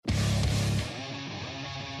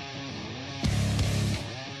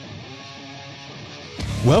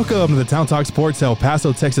Welcome to the Town Talk Sports El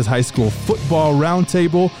Paso, Texas High School Football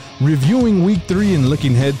Roundtable, reviewing Week 3 and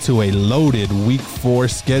looking ahead to a loaded Week 4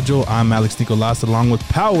 schedule. I'm Alex Nicolas, along with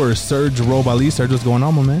Power Serge Robalis. Serge, what's going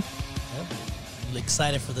on, my man? I'm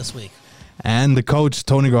excited for this week. And the coach,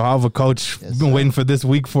 Tony Grijalva. Coach, Yes, been waiting for this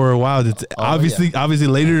week for a while. It's obviously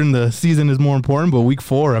later in the season is more important, but Week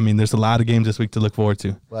 4, I mean, there's a lot of games this week to look forward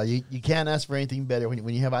to. Well, you can't ask for anything better when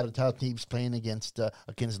you have out-of-town teams playing against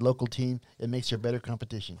local team. It makes for better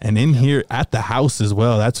competition. And in here at the house as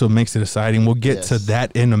well. That's what makes it exciting. We'll get to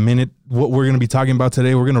that in a minute. What we're going to be talking about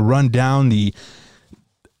today, we're going to run down the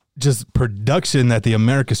just production that the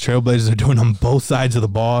America's Trailblazers are doing on both sides of the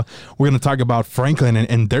ball. We're going to talk about Franklin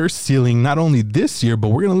and their ceiling, not only this year, but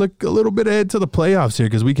we're going to look a little bit ahead to the playoffs here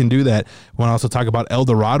because we can do that. We want to also talk about El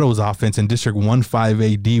Dorado's offense in District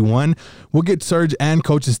 1-5A D1. We'll get Serge and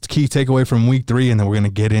Coach's key takeaway from Week 3, and then we're going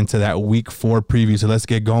to get into that Week 4 preview. So let's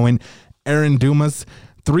get going. Aaron Dumas,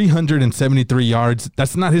 373 yards.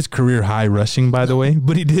 That's not his career high rushing, by the way,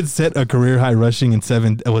 but he did set a career high rushing with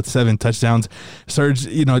seven touchdowns. Serge,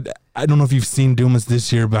 I don't know if you've seen Dumas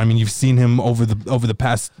this year, but I mean, you've seen him over the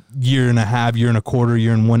past year and a half, year and a quarter,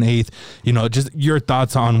 year and 1/8. Just your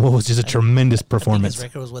thoughts on what was just a tremendous performance. His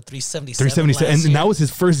record was 377. 377, and that was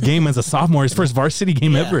his first game as a sophomore, his first varsity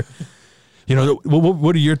game ever.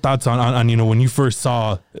 What are your thoughts on when you first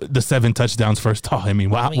saw the 7 touchdowns first off? I mean,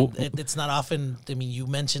 wow. It's not often. I mean, you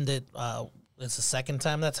mentioned it. It's the second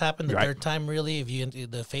time that's happened. The third time, really.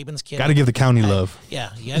 If the Fabens kid, got to give the county love. Yeah,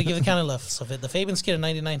 you got to give the county love. So the Fabens kid in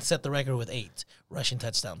 '99 set the record with 8 rushing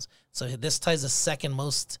touchdowns. So this ties the second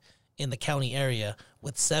most in the county area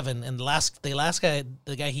with 7. And the last guy,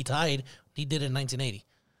 the guy he tied, he did it in 1980.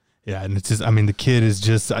 Yeah, and it's just, I mean, the kid is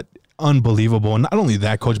just unbelievable. And not only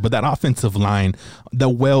that, Coach, but that offensive line, the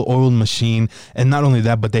well-oiled machine. And not only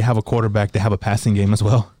that, but they have a quarterback, they have a passing game as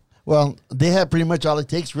well. Well, they have pretty much all it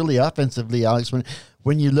takes, really, offensively, Alex.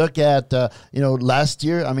 When you look at, last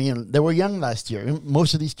year, I mean, they were young last year.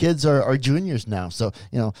 Most of these kids are juniors now. So,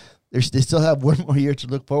 they still have one more year to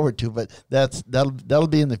look forward to, but that'll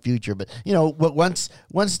be in the future. But,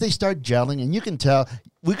 once they start gelling, and you can tell,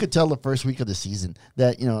 we could tell the first week of the season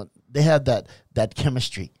that, they had that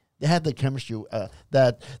chemistry. They had the chemistry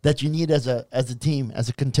that you need as a team, as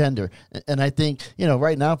a contender. And I think,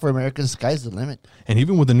 right now for America, the sky's the limit. And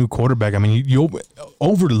even with a new quarterback, I mean, you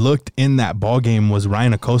overlooked in that ball game was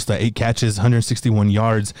Ryan Acosta, 8 catches, 161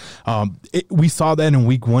 yards. We saw that in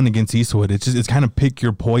Week 1 against Eastwood. It's kind of pick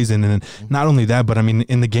your poison. And not only that, but I mean,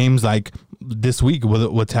 in the games like this week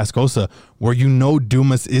with Tascosa, where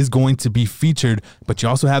Dumas is going to be featured, but you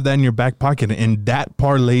also have that in your back pocket, and that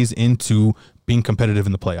parlays into being competitive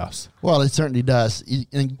in the playoffs. Well, it certainly does.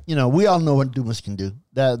 And, we all know what Dumas can do.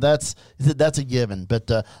 That's a given. But,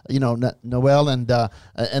 Noel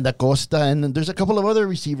and Acosta, and there's a couple of other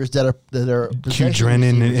receivers that are Q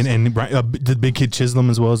Drennan and the big kid Chisholm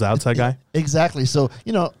as well as the outside guy. Exactly. So,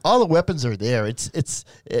 all the weapons are there. It's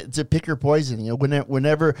a pick or poison.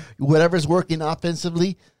 Whenever whatever's working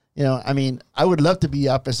offensively, I would love to be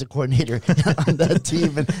offensive coordinator on that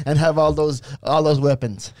team and have all those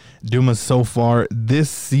weapons. Dumas so far this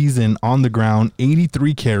season on the ground,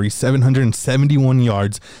 83 carries, 771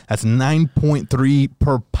 yards. That's 9.3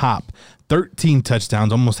 per pop. 13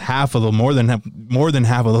 touchdowns, almost half of them, more than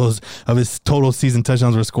half of those of his total season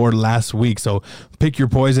touchdowns were scored last week. So pick your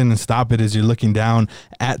poison and stop it as you're looking down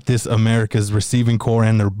at this America's receiving core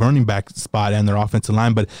and their running back spot and their offensive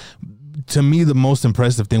line. But to me, the most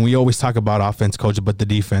impressive thing, we always talk about offense, Coach, but the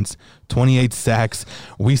defense, 28 sacks.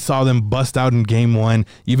 We saw them bust out in Game 1,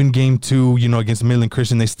 even Game 2, against Midland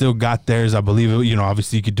Christian. They still got theirs, I believe.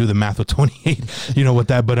 Obviously you could do the math with 28, with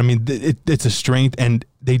that. But, I mean, it's a strength, and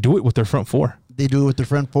they do it with their front four. They do it with the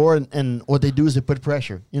front four, and what they do is they put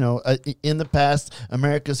pressure. In the past,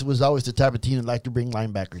 America's was always the type of team that liked to bring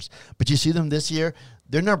linebackers. But you see them this year,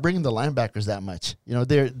 they're not bringing the linebackers that much.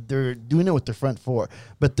 They're doing it with the front four.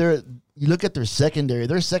 But you look at their secondary.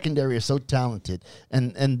 Their secondary is so talented,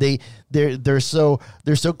 and they're so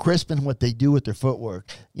crisp in what they do with their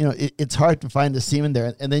footwork. It's hard to find a seam in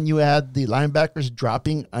there. And then you add the linebackers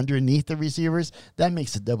dropping underneath the receivers. That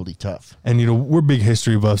makes it doubly tough. And we're big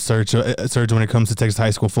history buffs, Serge, when it comes to Texas high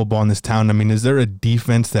school football in this town. I mean, is there a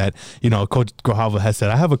defense that Coach Grijalva has said?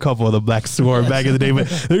 I have a couple of the Black Sword back in the day, but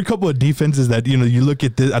there are a couple of defenses that you look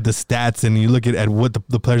at the stats and you look at what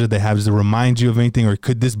the players that they have. Does it remind you of anything, or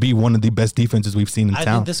could this be one of the best defenses we've seen in town?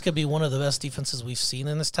 I think this could be one of the best defenses we've seen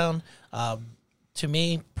in this town. To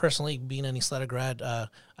me, personally, being an East Latta grad, I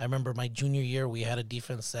remember my junior year, we had a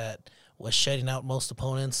defense that was shutting out most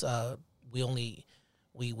opponents.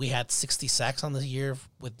 We had 60 sacks on the year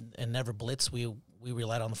and never blitzed. We we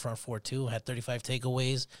relied on the front four too. Had 35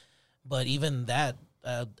 takeaways, but even that,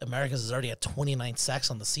 Americas is already at 29 sacks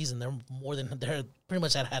on the season. They're pretty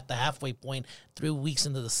much at the halfway point. 3 weeks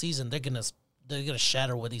into the season, they're gonna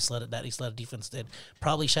shatter what that East Latta defense did.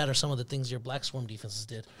 Probably shatter some of the things your Black Swarm defenses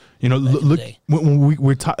did. You know, look, when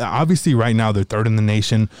we're obviously right now they're third in the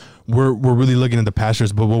nation. We're really looking at the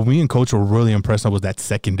pastures, but what me and Coach were really impressed with was that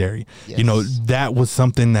secondary. Yes. You know, that was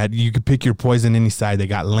something that you could pick your poison any side. They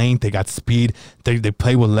got length, they got speed, they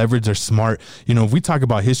play with leverage, they're smart. You know, if we talk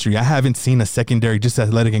about history, I haven't seen a secondary just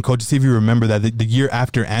athletic. And Coach, see if you remember that the year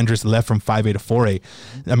after Andrus left from 5A to 4A,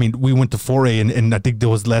 I mean, we went to 4A, and I think there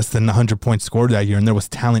was less than 100 points scored that year, and there was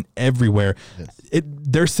talent everywhere. Yes.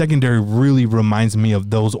 Their secondary really reminds me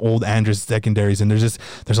of those old Andrus secondaries, and there's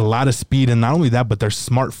a lot of speed, and not only that, but there's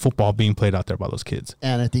smart football being played out there by those kids.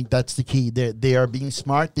 And I think that's the key. They are being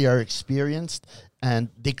smart, they are experienced, and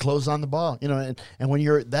they close on the ball. You know, and when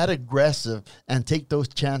you're that aggressive and take those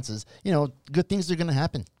chances, you know, good things are going to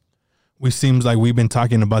happen. It seems like we've been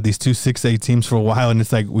talking about these two 6A teams for a while, and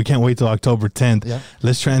it's like we can't wait till October 10th. Yeah.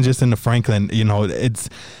 Let's transition to Franklin. You know, it's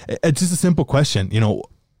just a simple question. You know,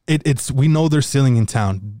 we know there's ceiling in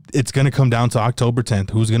town. It's going to come down to October 10th.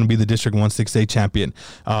 Who's going to be the District 1 6A champion?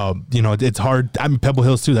 You know, it's hard. I mean, Pebble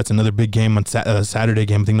Hills too. That's another big game on Saturday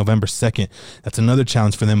game. I think November 2nd. That's another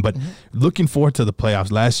challenge for them. But looking forward to the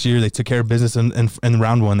playoffs. Last year they took care of business in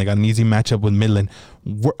round one. They got an easy matchup with Midland.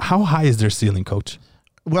 How high is their ceiling, Coach?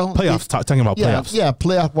 Well, playoffs. Talking about playoffs. Yeah,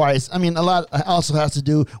 playoff wise. I mean, a lot also has to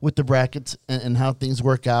do with the brackets and how things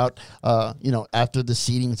work out. You know, after the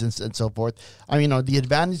seedings and so forth. I mean, you know, the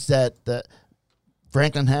advantage that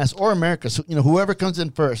Franklin has, or America, so, you know, whoever comes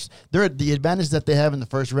in first, the advantage that they have in the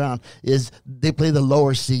first round is they play the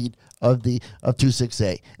lower seed of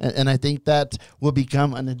 2-6A, and I think that will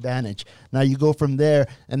become an advantage. Now you go from there,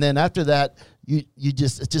 and then after that,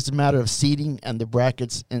 it's just a matter of seeding and the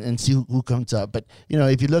brackets and see who comes up. But you know,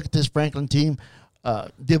 if you look at this Franklin team,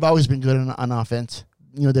 they've always been good on offense.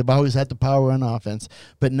 You know, they've always had the power on offense.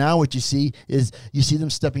 But now what you see is them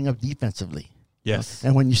stepping up defensively. Yes.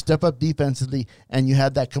 And when you step up defensively and you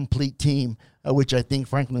have that complete team, which I think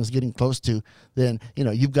Franklin is getting close to, then, you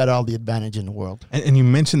know, you've got all the advantage in the world. And you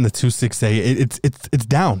mentioned the 2-6A. It's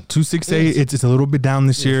down. 2-6A, it's a little bit down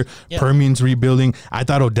this year. Yeah. Permian's rebuilding. I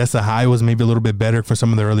thought Odessa High was maybe a little bit better for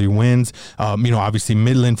some of the early wins. You know, obviously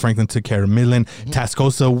Midland, Franklin took care of Midland.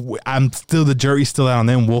 Tascosa, the jury's still out on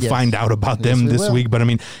them. We'll find out about them this week. But, I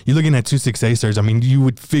mean, you're looking at 2-6A stars. I mean, you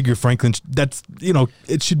would figure Franklin,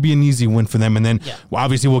 it should be an easy win for them. And then,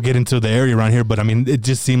 obviously, we'll get into the area around here. But, I mean, it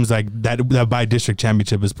just seems like that by district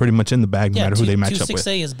championship is pretty much in the bag no matter who they match up with.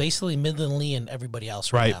 2-6A is basically Midland Lee and everybody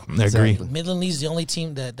else right now. I agree. Midland Lee is the only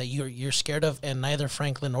team that you're scared of, and neither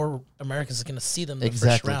Franklin or Americans is going to see them in the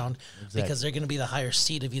first round because they're going to be the higher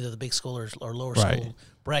seed of either the big school or lower school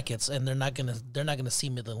brackets, and they're not gonna see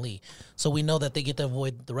Midland Lee. So we know that they get to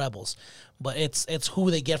avoid the Rebels. But it's who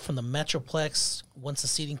they get from the Metroplex once the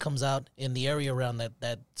seeding comes out in the area around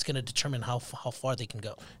that's going to determine how far they can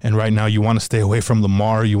go. And right now you want to stay away from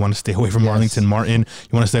Lamar. You want to stay away from Arlington Martin. You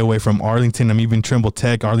want to stay away from Arlington. I mean, even Trimble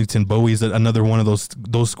Tech, Arlington Bowie is another one of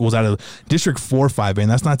those schools out of District 4 5A. And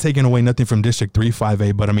that's not taking away nothing from District 3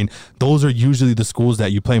 5A. But, I mean, those are usually the schools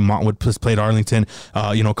that you play. Montwood played Arlington,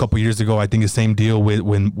 a couple years ago. I think the same deal with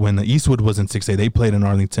when Eastwood was in 6A. They played an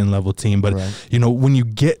Arlington level team. But, when you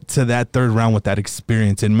get to that third round with that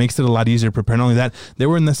experience, it makes it a lot easier to prepare. Not only that, they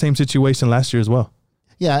were in the same situation last year as well.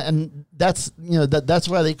 Yeah, and that's that's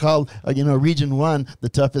why they call Region 1 the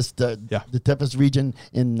toughest region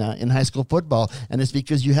in high school football, and it's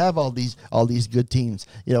because you have all these good teams.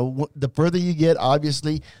 The further you get,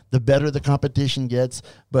 obviously, the better the competition gets.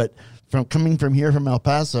 But coming from El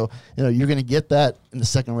Paso, you're going to get that in the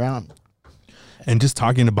second round. And just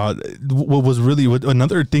talking about what was really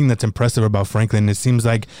another thing that's impressive about Franklin, it seems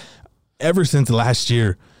like ever since last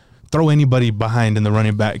year, throw anybody behind in the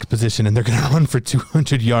running back position and they're going to run for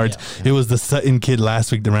 200 yards. Yeah. It was the Sutton kid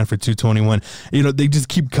last week that ran for 221. They just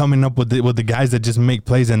keep coming up with the guys that just make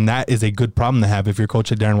plays, and that is a good problem to have if you're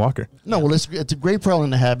coach at Darren Walker. No, well, it's a great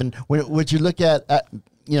problem to have. And when you look at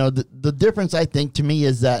the difference, I think, to me,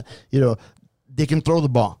 is that, they can throw the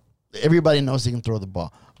ball. Everybody knows they can throw the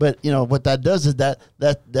ball. But, what that does is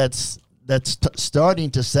that's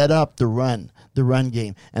starting to set up the run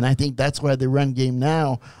game. And I think that's why the run game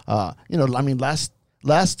now,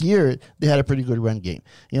 last year they had a pretty good run game.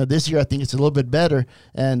 This year I think it's a little bit better,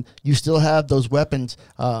 and you still have those weapons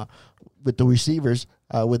with the receivers,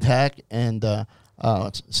 with Hack and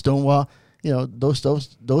Stonewall.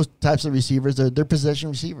 those types of receivers, they're possession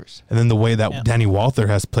receivers. And then the way that Danny Walther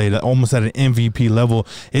has played almost at an MVP level,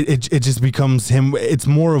 it just becomes him. It's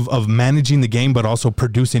more of managing the game, but also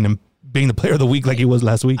producing and being the player of the week like he was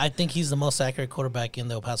last week. I think he's the most accurate quarterback in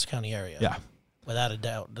the El Paso County area. Yeah. Without a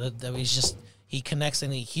doubt. He connects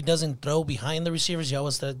and he doesn't throw behind the receivers. He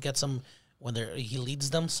always gets them when he leads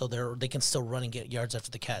them, so they can still run and get yards after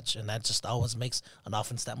the catch, and that just always makes an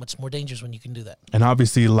offense that much more dangerous when you can do that. And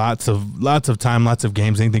obviously, lots of time, lots of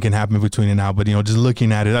games, anything can happen between and now. But just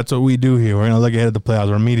looking at it, that's what we do here. We're gonna look ahead at the playoffs.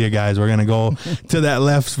 We're media guys. We're gonna go to that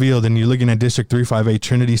left field, and you're looking at District 358.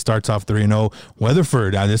 Trinity starts off 3-0.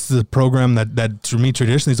 Weatherford, this is a program that for me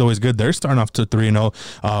traditionally is always good. They're starting off to 3-0.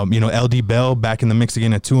 LD Bell back in the mix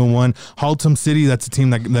again at 2-1. Haltom City, that's a team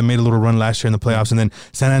that made a little run last year in the playoffs, and then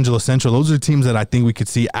San Angelo Central. Those are teams that I think we could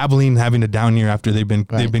see. Abilene having a down year after they've been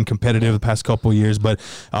competitive the past couple of years, but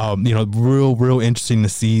real interesting to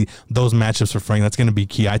see those matchups for Frank. That's going to be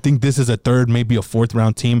key. I think this is a third, maybe a fourth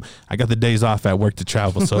round team. I got the days off at work to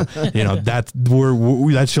travel, so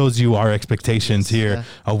that shows you our expectations here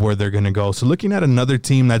of where they're going to go. So looking at another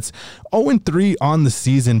team that's 0-3 on the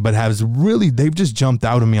season, but they've just jumped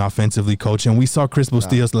out of me offensively, Coach. And we saw Chris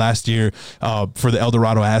Bustillos last year for the El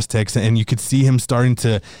Dorado Aztecs, and you could see him starting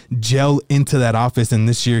to gel into that office, and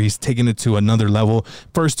this year he's taken it to another level.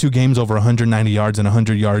 First 2 games over 190 yards and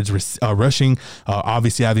 100 yards rushing,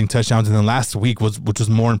 obviously having touchdowns, and then last week which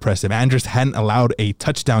was more impressive. Andrus hadn't allowed a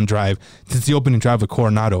touchdown drive since the opening drive of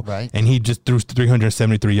Coronado, and he just threw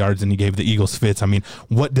 373 yards and he gave the Eagles fits. I mean,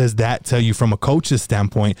 what does that tell you from a coach's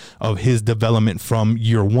standpoint of his development from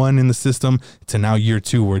year 1 in the system to now year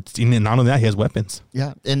 2, where not only that, he has weapons.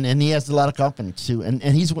 Yeah, and he has a lot of confidence too, and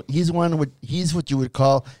he's what you would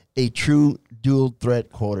call a true dual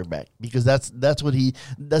threat quarterback, because that's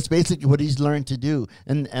basically what he's learned to do,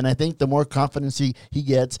 and I think the more confidence he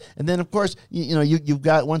gets, and then of course you've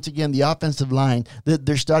got once again the offensive line that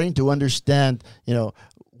they're starting to understand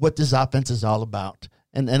what this offense is all about.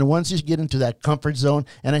 And once you get into that comfort zone,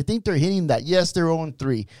 and I think they're hitting that. Yes, they're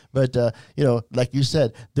 0-3, but like you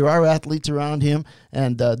said, there are athletes around him,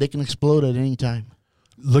 and they can explode at any time.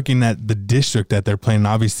 Looking at the district that they're playing,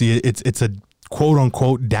 obviously it's a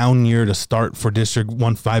quote-unquote down year to start for District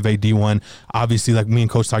 1-5A D1. Obviously, like me and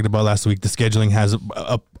Coach talked about last week, the scheduling has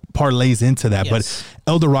a parlays into that. Yes.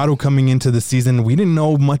 But El Dorado coming into the season, we didn't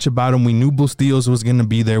know much about him. We knew Bustillos was going to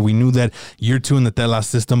be there. We knew that year 2 in the Tela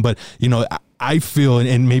system. But, I feel,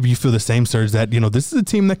 and maybe you feel the same, Serge, that, this is a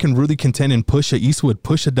team that can really contend and push a Eastwood,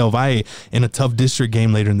 push a Del Valle in a tough district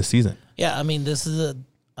game later in the season. Yeah, I mean, this is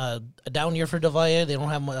a down year for Del Valle. They don't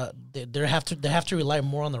have they have to rely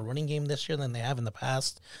more on the running game this year than they have in the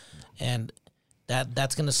past, and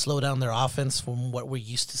that's going to slow down their offense from what we're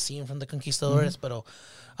used to seeing from the Conquistadores. But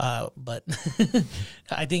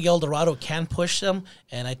I think El Dorado can push them,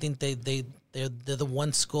 and I think they're the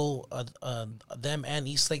one school, them and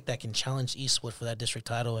Eastlake, that can challenge Eastwood for that district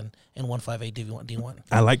title in 1-5A D1.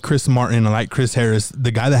 I like Chris Martin. I like Chris Harris. The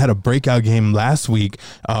guy that had a breakout game last week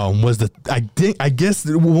was I guess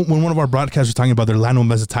when one of our broadcasters was talking about their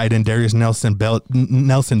Lano as a tight end, Darius Nelson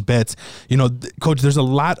Betts. Coach, there's a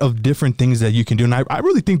lot of different things that you can do, and I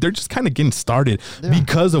really think they're just kind of getting started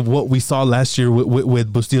because of what we saw last year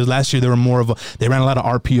with Bustillos. Last year they ran a lot of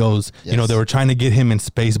RPOs. Yes. They were trying to get him in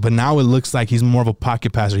space, but now it looks like he's more of a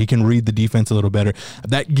pocket passer. He can read the defense a little better.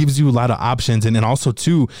 That gives you a lot of options, and then also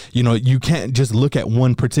too, you can't just look at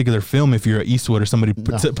one particular film if you're at Eastwood or somebody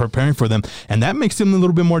preparing for them, and that makes him a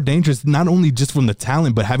little bit more dangerous, not only just from the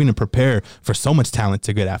talent, but having to prepare for so much talent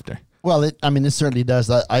to get after. Well, it certainly does.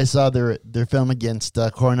 I saw their film against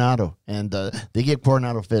Coronado, and they gave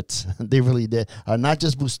Coronado fits. They really did. Not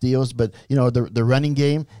just Bustillos, but the running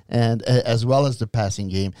game, and as well as the passing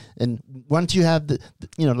game. And once you have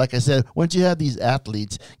like I said, once you have these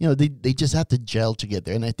athletes, they just have to gel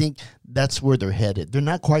together. And I think that's where they're headed. They're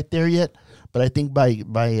not quite there yet, but I think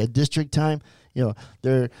by district time,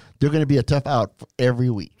 they're going to be a tough out every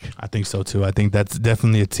week. I think so too. I think that's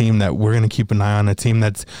definitely a team that we're going to keep an eye on, a team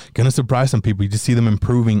that's going to surprise some people. You just see them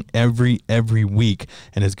improving every week,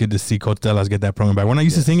 and it's good to see Coach Delas get that program back. We're not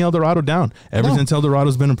used to seeing El Dorado down. Ever since El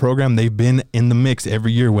Dorado's been a program, they've been in the mix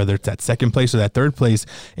every year, whether it's at second place or that third place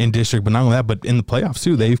in district. But not only that, but in the playoffs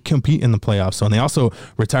too. They compete in the playoffs. So, and they also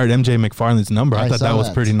retired MJ McFarland's number. I thought that was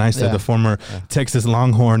pretty nice. That the former Texas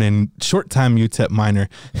Longhorn and short-time UTEP minor,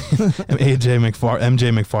 MJ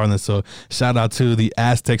McFarland. So shout out to the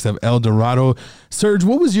Aztecs of El Dorado. Serge,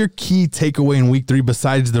 what was your key takeaway in week 3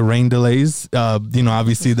 besides the rain delays?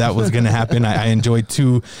 Obviously that was going to happen. I enjoyed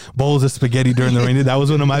 2 bowls of spaghetti during the rain. That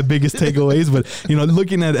was one of my biggest takeaways. But,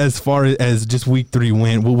 looking at as far as just week 3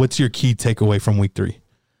 went, what's your key takeaway from week 3?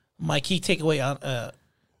 My key takeaway,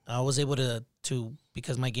 I was able to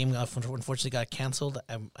because my game unfortunately got canceled.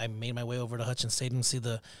 I made my way over to Hutchins Stadium to see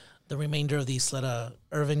the remainder of the Isleta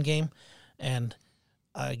Irvin game, and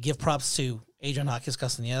give props to Adrian Hawkins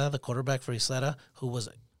Castañeda, the quarterback for Isleta, who was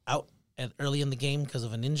out early in the game because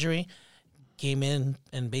of an injury. Came in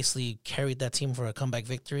and basically carried that team for a comeback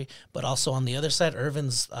victory. But also on the other side,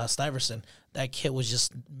 Irvin's Stuyvesant, that kid was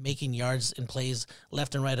just making yards and plays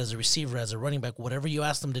left and right as a receiver, as a running back. Whatever you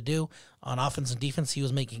asked him to do on offense and defense, he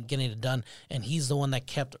was getting it done. And he's the one that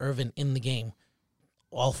kept Irvin in the game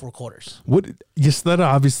all 4 quarters. Isleta,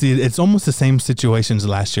 obviously, it's almost the same situation as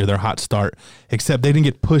last year, their hot start, except they didn't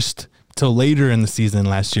get pushed till later in the season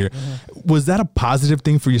last year. Mm-hmm. Was that a positive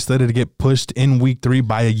thing for Isleta to get pushed in week 3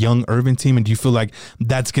 by a young Irvin team? And do you feel like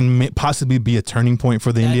that's going to possibly be a turning point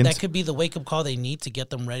for the Indians? That could be the wake-up call they need to get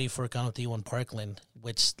them ready for Canutillo and Parkland,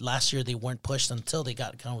 which last year they weren't pushed until they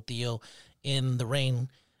got Canutillo in the rain,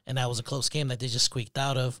 and that was a close game that they just squeaked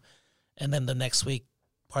out of. And then the next week,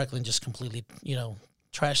 Parkland just completely,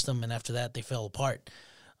 trashed them, and after that, they fell apart.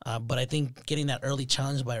 But I think getting that early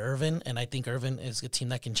challenge by Irvin, and I think Irvin is a team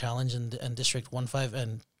that can challenge in District 1-5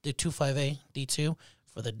 and 2-5A D2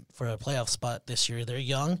 for a playoff spot this year. They're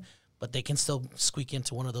young, but they can still squeak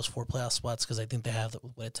into one of those 4 playoff spots because I think they have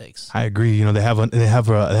what it takes. I agree. They have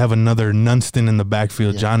another Nunston in the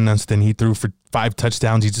backfield. Yeah. John Nunston. He threw for 5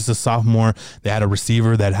 touchdowns. He's just a sophomore. They had a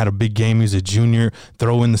receiver that had a big game. He's a junior.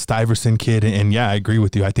 Throw in the Stuyvesant kid. And yeah, I agree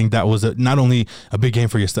with you. I think that was not only a big game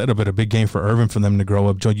for Isleta, but a big game for Irvin for them to grow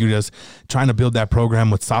up. Joe Udas trying to build that program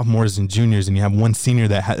with sophomores and juniors, and you have one senior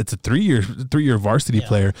it's a 3-year varsity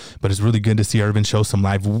player, but it's really good to see Irvin show some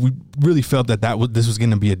life. We really felt this was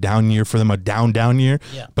going to be a down year for them, a down year.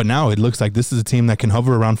 Yeah. But now it looks like this is a team that can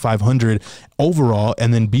hover around 500 overall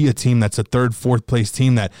and then be a team that's a 3rd, 4th place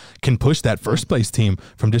team that can push that first place team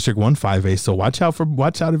from District 1-5A. So watch out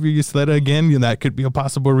if you're Isleta again. That could be a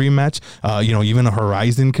possible rematch. Even a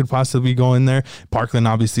Horizon could possibly go in there. Parkland,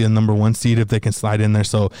 obviously, a number 1 seed if they can slide in there.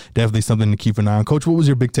 So definitely something to keep an eye on. Coach, what was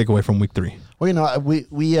your big takeaway from week 3? Well,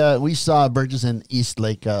 we saw Burgess and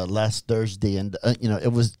Eastlake last Thursday, and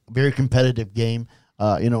it was a very competitive game.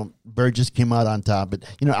 Burgess came out on top, but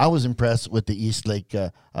I was impressed with the Eastlake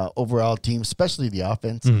overall team, especially the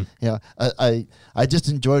offense. I just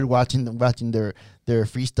enjoyed watching their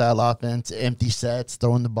freestyle offense, empty sets,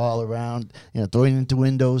 throwing the ball around, throwing into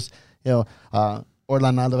windows. Orlan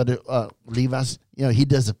Olivas, he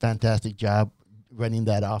does a fantastic job running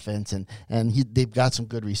that offense, and they've got some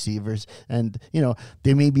good receivers, and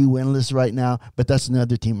they may be winless right now, but that's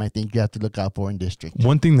another team I think you have to look out for in district.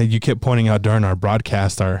 One thing that you kept pointing out during our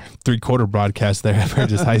broadcast, our 3-quarter broadcast there at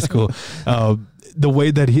Burgess High School, the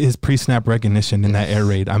way that his pre-snap recognition in that air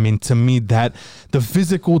raid, I mean, to me, that the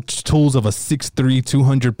physical tools of a 6'3",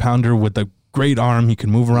 200-pounder with a great arm, he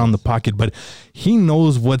can move around the pocket, but he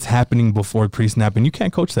knows what's happening before pre-snap, and you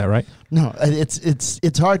can't coach that, right? No,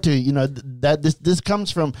 it's hard to, that this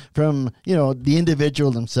comes from the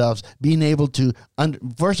individual themselves being able to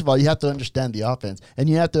first of all, you have to understand the offense, and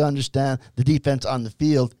you have to understand the defense on the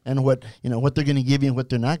field, and what they're going to give you and what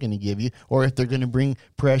they're not going to give you, or if they're going to bring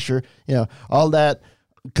pressure, all that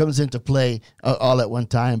comes into play all at one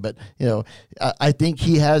time. But I think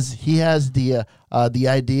he has the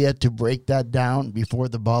idea to break that down before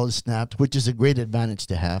the ball is snapped, which is a great advantage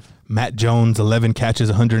to have. Matt Jones, 11 catches,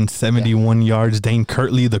 171 yards. Dane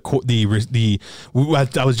Kirtley, I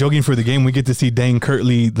was joking for the game. We get to see Dane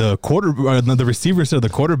Kirtley, the receiver instead of the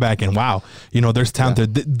quarterback, and wow, there's talent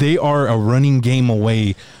there. They are a running game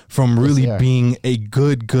away from really being a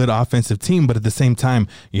good offensive team. But at the same time,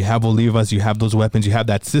 you have Olivas, you have those weapons, you have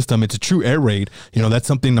that system. It's a true air raid. That's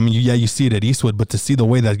something. I mean, you see it at Eastwood, but to see the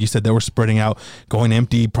way that you said they were spreading out, going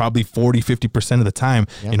empty, probably 40-50% of the time,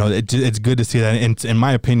 it's good to see that. And in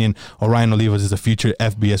my opinion, Orion Olivas is a future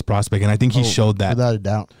FBS prospect, and I think he showed that. Without a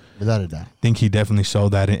doubt. I think he definitely showed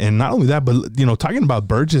that. And not only that, but, talking about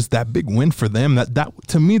Burgess, that big win for them, that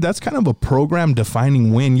to me, that's kind of a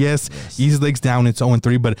program-defining win. Yes. Eastlake's down, it's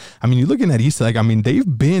 0-3, but, I mean, you're looking at Eastlake, I mean, they've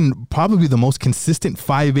been probably the most consistent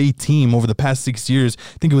 5A team over the past 6 years.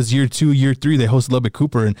 I think it was year 2, year 3, they hosted Lubbock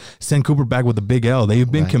Cooper and sent Cooper back with a big L.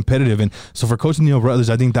 They've been competitive. And so for Coach Neil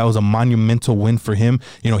Rutledge, I think that was a monumental win for him.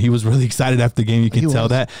 He was really excited after the game. You can tell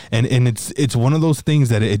that. And it's one of those things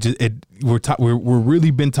that we're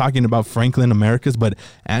really been talking about Franklin Americas, but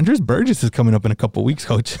Andres Burgess is coming up in a couple of weeks,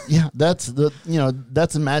 Coach. Yeah, that's a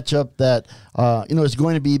matchup that is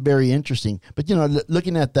going to be very interesting. But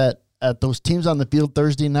looking at that at those teams on the field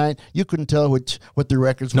Thursday night, you couldn't tell what the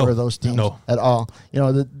records were of those teams at all. You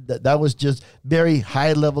know, that was just very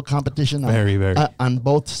high level competition on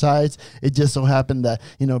both sides. It just so happened that,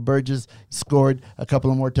 you know, Burgess scored a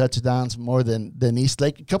couple of more touchdowns more than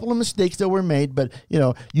Eastlake. A couple of mistakes that were made, but, you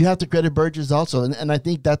know, you have to credit Burgess also. And I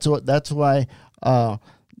think that's why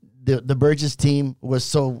the Burgess team was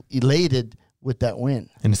so elated with that win.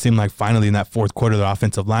 And it seemed like finally in that fourth quarter, the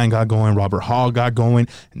offensive line got going, Robert Hall got going,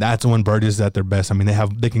 and that's when Burgess is at their best. I mean,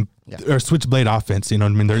 they can switchblade offense. You know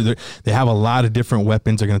what I mean? They have a lot of different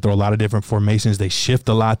weapons. They're going to throw a lot of different formations. They shift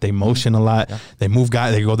a lot. They motion a lot. Yeah. They move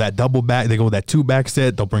guys. They go that double back. They go that 2-back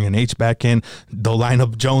set. They'll bring an H-back in. They'll line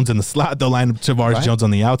up Jones in the slot. They'll line up Tavares Jones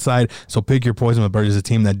on the outside. So pick your poison with Burgess, a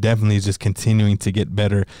team that definitely is just continuing to get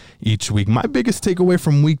better each week. My biggest takeaway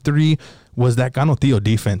from week 3 was that Canutillo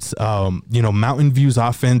defense. You know, Mountain View's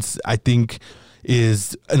offense, I think,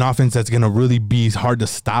 is an offense that's going to really be hard to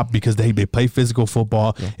stop because they play physical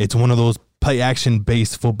football. Yeah. It's one of those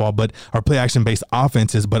play-action-based football, or play-action-based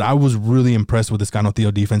offenses. But I was really impressed with this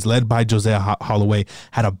Canutillo defense, led by Josiah Holloway.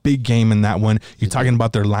 Had a big game in that one. You're talking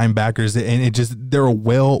about their linebackers, and they're a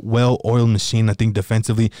well-oiled machine. I think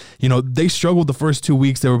defensively, you know, they struggled the first 2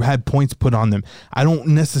 weeks. They had points put on them. I don't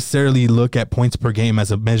necessarily look at points per game as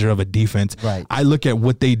a measure of a defense. Right. I look at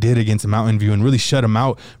what they did against Mountain View and really shut them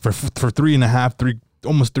out for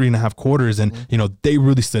almost 3.5 quarters, and you know, they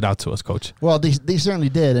really stood out to us, Coach. Well, they certainly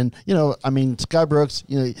did, and you know, I mean, Scott Brooks,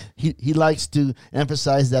 you know, he likes to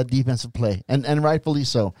emphasize that defensive play, and rightfully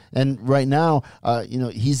so. And right now, you know,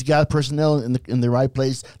 he's got personnel in the right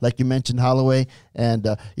place, like you mentioned, Holloway, and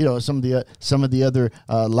you know, some of the other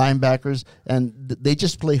linebackers, and they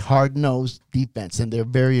just play hard-nosed defense, and they're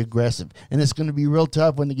very aggressive, and it's going to be real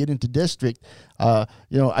tough when they get into district. You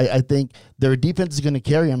know, I think their defense is going to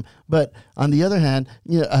carry them. But on the other hand,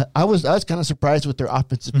 you know, I was kind of surprised with their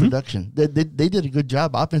offensive production. They did a good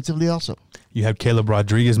job offensively also. You had Caleb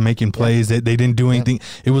Rodriguez making plays. They didn't do anything.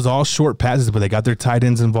 It was all short passes, but they got their tight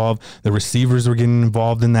ends involved. The receivers were getting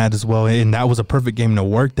involved in that as well, and that was a perfect game to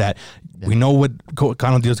work that. We know what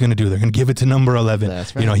Canutillo is going to do. They're going to give it to number 11.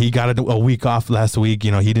 That's right. You know, he got a week off last week.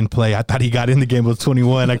 You know, he didn't play. I thought he got in the game with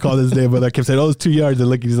 21. I called his name, but I kept saying, it's 2 yards.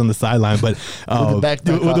 And look, he's on the sideline. But with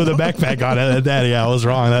the backpack on it. I was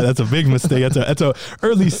wrong. That's a big mistake. That's a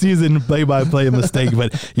early season play-by-play mistake.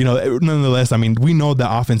 But, you know, nonetheless, I mean, we know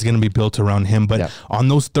the offense is going to be built around him. But on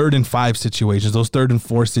those 3rd and 5 situations, those 3rd and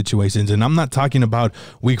 4 situations, and I'm not talking about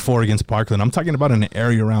week 4 against Parkland. I'm talking about an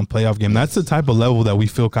area round playoff game. That's the type of level that we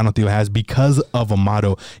feel Canutillo has because of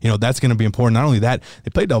Amato. You know, that's going to be important. Not only that, they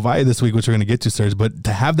played Del Valle this week, which we're going to get to, Serge, but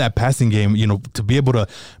to have that passing game, you know, to be able to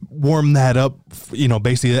warm that up, you know,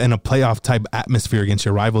 basically in a playoff type atmosphere against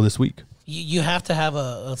your rival this week. You have to have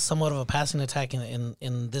a somewhat of a passing attack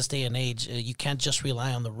in this day and age. You can't just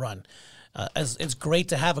rely on the run. It's great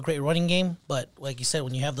to have a great running game, but like you said,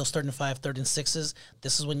 when you have those 3rd and 5, 3rd and 6s,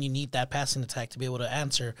 this is when you need that passing attack to be able to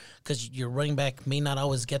answer, because your running back may not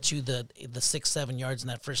always get you the 6-7 yards in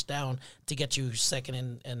that first down to get you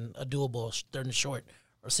second and a doable 3rd and short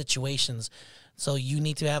or situations. So you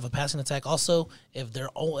need to have a passing attack. Also, if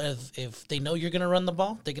they know you're going to run the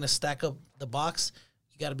ball, they're going to stack up the box.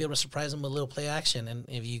 You got to be able to surprise them with a little play action, and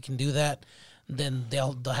if you can do that, then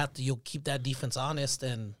you'll keep that defense honest,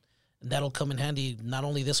 and that'll come in handy not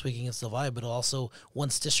only this week against Del Valle, but also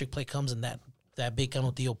once district play comes and that big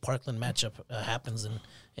Canutillo Parkland matchup happens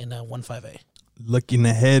in 1-5A. Looking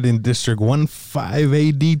ahead in District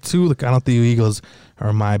 1-5A D2, the Canutillo Eagles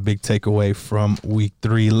are my big takeaway from week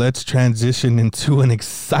 3. Let's transition into an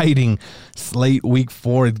exciting slate. Week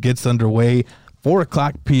 4, it gets underway.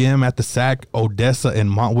 4:00 p.m. at the SAC, Odessa and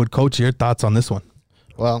Montwood. Coach, your thoughts on this one?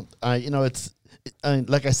 Well, you know,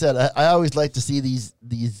 like I said, I always like to see these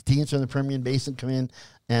teams from the Permian Basin come in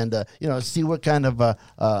and, you know, see what kind of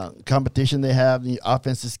competition they have, the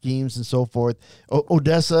offensive schemes and so forth.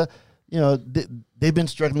 Odessa, you know, they've been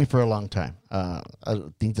struggling for a long time. I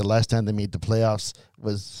think the last time they made the playoffs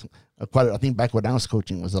was I think back when I was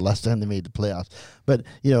coaching was the last time they made the playoffs. But,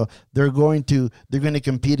 you know, they're going to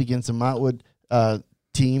compete against a Montwood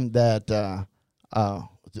team that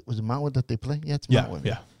was it Montwood that they play? Yeah, it's Montwood.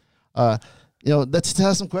 Yeah. You know, that still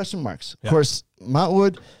has some question marks. Yeah. Of course,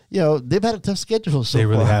 Montwood, you know, they've had a tough schedule so far. They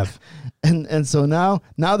really have. And so now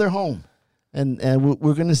they're home.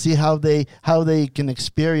 we're going to see how they can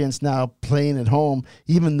experience now playing at home,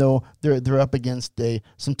 even though they're up against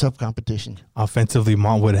some tough competition. Offensively,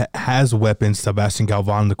 Montwood has weapons. Sebastian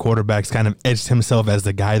Galvan, the quarterback's kind of edged himself as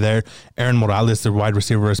the guy there. Aaron Morales, the wide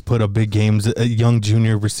receiver, has put up big games. A young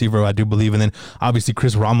junior receiver, I do believe, and then obviously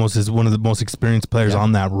Chris Ramos is one of the most experienced players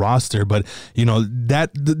on that roster. But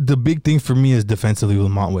the big thing for me is defensively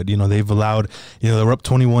with Montwood. They've allowed. They were up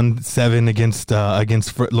 21-7 against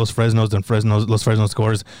Los Fresnos, and Los Fresnos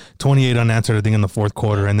scores 28 unanswered, I think, in the fourth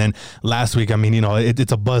quarter. And then last week,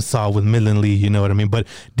 it's a buzzsaw with Midland Lee, you know what I mean? But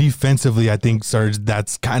defensively, I think, Serge,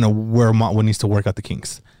 that's kind of where Montwood needs to work out the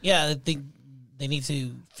kinks. Yeah, I think they need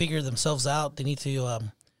to figure themselves out. They need to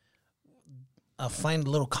find a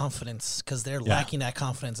little confidence, because they're lacking that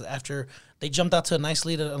confidence after they jumped out to a nice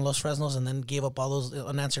lead on Los Fresnos and then gave up all those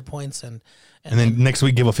unanswered points. And then next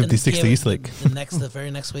week, give up 56 to Eastlake. The very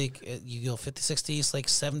next week, you go 56 to Eastlake,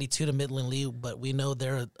 72 to Midland Lee, but we know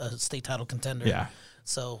they're a state title contender. Yeah.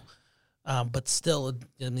 So, but still,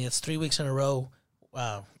 it's 3 weeks in a row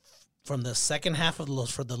from the second half of the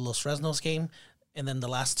Los Fresnos game, and then the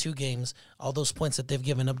last two games, all those points that they've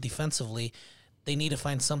given up defensively, they need to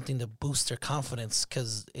find something to boost their confidence,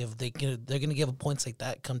 because if they're going to give up points like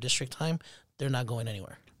that come district time, they're not going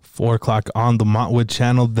anywhere. 4 o'clock on the Montwood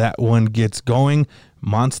channel. That one gets going.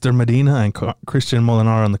 Monster Medina and Christian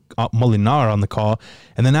Molinar on the call.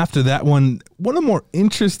 And then after that one of the more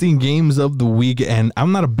interesting games of the week, and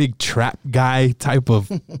I'm not a big trap guy type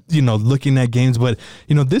of, looking at games, but,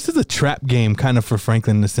 this is a trap game kind of for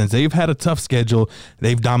Franklin in the sense they've had a tough schedule.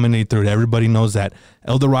 They've dominated through it. Everybody knows that.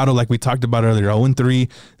 El Dorado, like we talked about earlier, 0-3.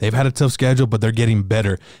 They've had a tough schedule, but they're getting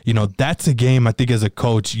better. That's a game, I think, as a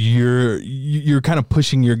coach, you're kind of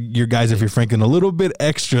pushing your guys, if you're Franklin, a little bit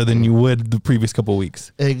extra than you would the previous couple of weeks.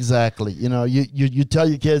 Exactly. You tell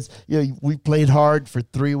your kids, we played hard for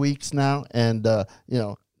 3 weeks now, and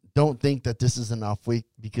don't think that this is an off week,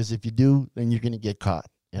 because if you do, then you're going to get caught.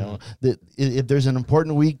 If there's an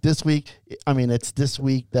important week this week, it's this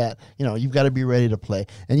week that you've got to be ready to play.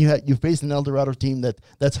 And you face an El Dorado team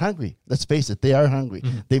that's hungry. Let's face it, they are hungry.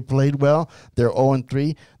 Mm-hmm. They played well. They're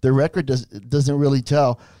 0-3. Their record doesn't really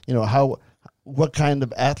tell what kind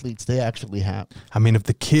of athletes they actually have. If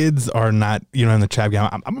the kids are not, in the trap game,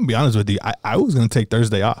 I'm going to be honest with you. I was going to take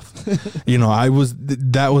Thursday off. That was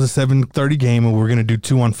a 7:30 game, and we're going to do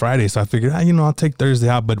 2 on Friday. So I figured, I'll take Thursday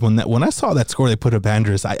off. But when I saw that score they put up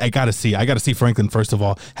Andress, I got to see Franklin first of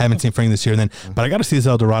all. Haven't seen Franklin this year, but I got to see this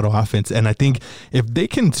El Dorado offense. And I think if they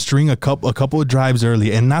can string a couple of drives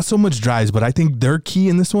early, and not so much drives, but I think their key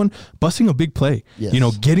in this one, busting a big play.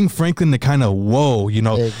 Yes. Getting Franklin to kind of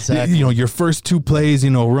exactly. Your first 2 plays,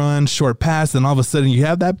 run, short pass, and all of a sudden you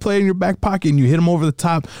have that play in your back pocket and you hit them over the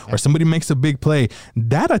top, or somebody makes a big play.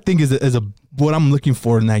 That, I think, is what I'm looking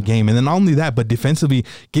for in that game. And then not only that, but defensively,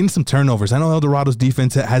 getting some turnovers. I know El Dorado's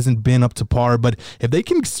defense hasn't been up to par, but if they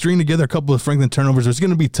can string together a couple of Franklin turnovers, it's going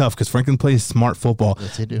to be tough, because Franklin plays smart football.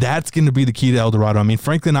 Yes, they do. That's going to be the key to El Dorado.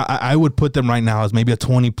 Franklin, I would put them right now as maybe a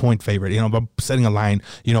 20-point favorite. If I'm setting a line,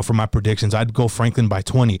 for my predictions, I'd go Franklin by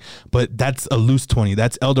 20, but that's a loose 20.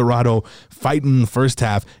 That's El Dorado fighting in the first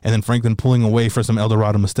half, and then Franklin pulling away for some El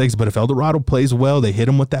Dorado mistakes. But if El Dorado plays well, they hit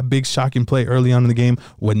him with that big shocking play early on in the game,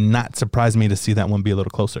 would not surprise me to see that one be a little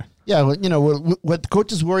closer. Yeah, well, what the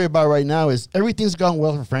coaches worry about right now is everything's gone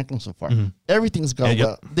well for Franklin so far. Mm-hmm. Everything's gone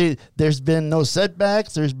well. There's been no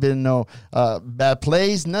setbacks. There's been no bad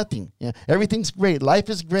plays, nothing. Everything's great. Life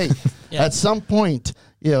is great. At some point,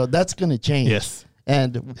 that's going to change. Yes.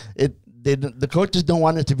 And the coaches don't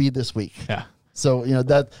want it to be this week. Yeah. So,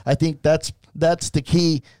 I think that's the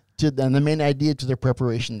key and the main idea to their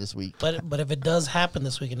preparation this week. But if it does happen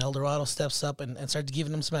this week and El Dorado steps up and starts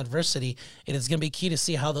giving them some adversity, it is going to be key to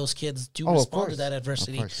see how those kids do respond to that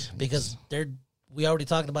adversity, because we already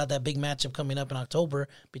talked about that big matchup coming up in October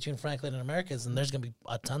between Franklin and Americas, and there's going to be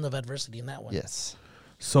a ton of adversity in that one. Yes.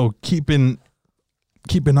 So keeping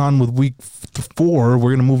on with week 4, we're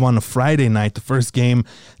going to move on to Friday night, the first game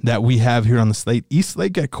that we have here on the slate.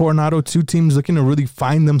 Eastlake at Coronado, 2 teams looking to really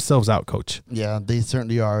find themselves out, Coach. Yeah, they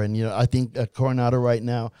certainly are. And, I think Coronado right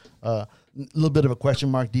now, a little bit of a question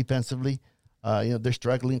mark defensively. They're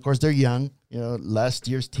struggling. Of course, they're young. Last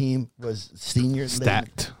year's team was senior.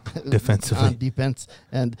 Stacked defensively. On defense.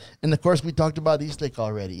 And of course, we talked about Eastlake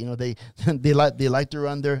already. They like to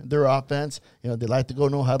run their offense. They like to go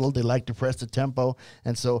no huddle. They like to press the tempo.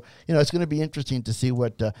 And so, it's going to be interesting to see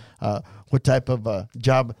what type of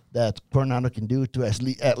job that Coronado can do to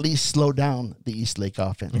at least slow down the Eastlake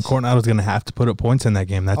offense. And Coronado's going to have to put up points in that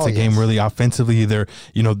game. That's a game really offensively. They're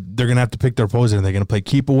going to have to pick their opponent. They're going to play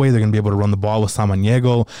keep away. They're going to be able to run the ball with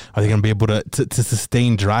Samaniego. Are they going to be able to to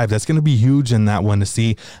sustain drive. That's going to be huge in that one to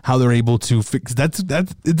see how they're able to fix. This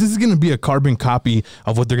is going to be a carbon copy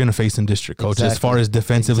of what they're going to face in district, coach, as far as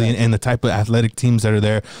defensively and the type of athletic teams that are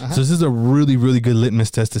there. So this is a really, really good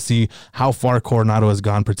litmus test to see how far Coronado has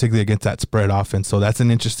gone, particularly against that spread offense. So that's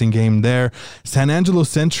an interesting game there. San Angelo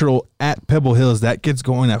Central at Pebble Hills, that gets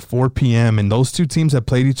going at 4 p.m. And those two teams have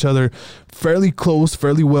played each other fairly close,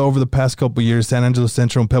 fairly well over the past couple of years. San Angelo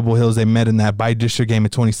Central and Pebble Hills, they met in that bi-district game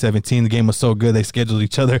in 2017. The game was so good, they scheduled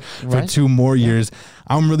each other for 2 more years.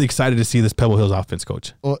 I'm really excited to see this Pebble Hills offense,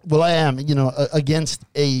 coach. Well, I am, against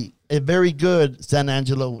a very good San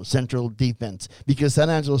Angelo Central defense, because San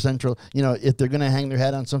Angelo Central, if they're going to hang their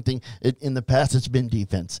hat on something, in the past it's been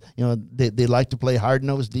defense. They like to play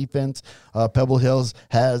hard-nosed defense. Pebble Hills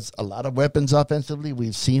has a lot of weapons offensively.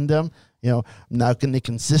 We've seen them. Now can they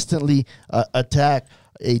consistently attack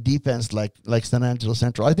a defense like San Angelo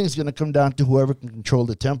Central? I think it's going to come down to whoever can control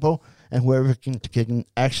the tempo and whoever can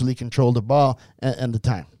actually control the ball and the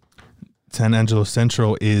time. San Angelo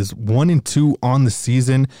Central is 1-2 on the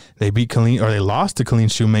season. They lost to Colleen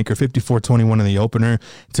Shoemaker 54-21 in the opener.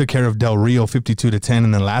 Took care of Del Rio 52-10,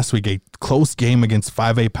 and then last week a close game against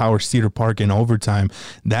 5A Power Cedar Park in overtime.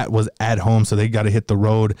 That was at home, so they got to hit the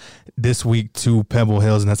road this week to Pebble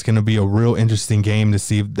Hills, and that's going to be a real interesting game to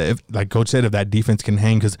see if, like Coach said, if that defense can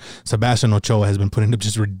hang, because Sebastian Ochoa has been putting up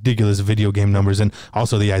just ridiculous video game numbers, and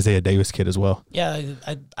also the Isaiah Davis kid as well. Yeah,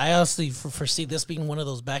 I honestly foresee this being one of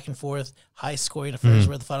those back and forth high scoring affairs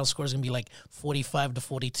where the final score is going to be like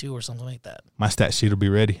 45-42 or something like that. My stat sheet will be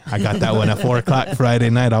ready. I got that one at 4 o'clock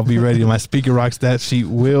Friday night. I'll be ready. My Speaker Rock stat sheet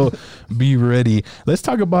will be ready. Let's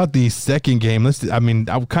talk about the second game. I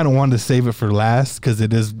kind of wanted to save it for last because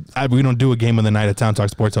we don't do a game of the night at Town Talk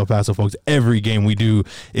Sports El Paso, folks. Every game we do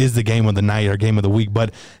is the game of the night or game of the week.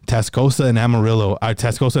 But Tascosa and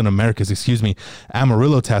Tascosa and Americas,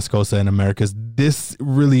 Amarillo, Tascosa and Americas. This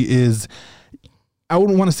really is, I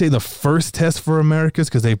wouldn't want to say the first test for Americas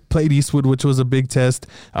because they played Eastwood, which was a big test.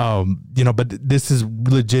 But this is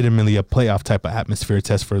legitimately a playoff type of atmosphere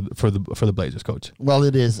test for the Blazers, coach. Well,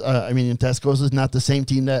 it is. Tascosa is not the same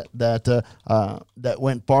team that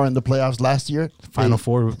went far in the playoffs last year. Final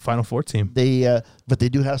four team. But they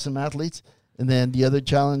do have some athletes. And then the other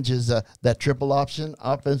challenge is that triple option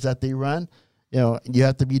offense that they run. You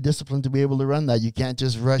have to be disciplined to be able to run that. You can't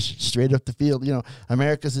just rush straight up the field.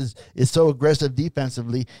 Americas is so aggressive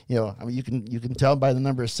defensively. You can tell by the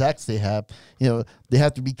number of sacks they have. They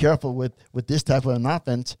have to be careful with this type of an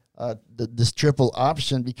offense, this triple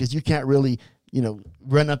option, because you can't really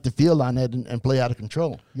run up the field on it and play out of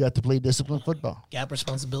control. You have to play disciplined football. Gap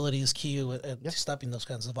responsibility is key at stopping those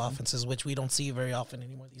kinds of offenses, which we don't see very often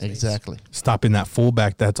anymore these days. Exactly. Stopping that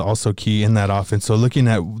fullback, that's also key in that offense. So looking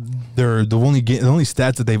at the only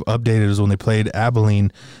stats that they've updated is when they played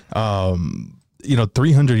Abilene,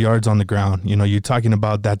 300 yards on the ground. You're talking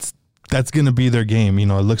about that's going to be their game. It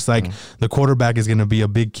looks like the quarterback is going to be a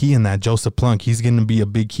big key in that. Joseph Plunk, he's going to be a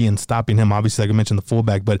big key in stopping him. Obviously, like I mentioned, the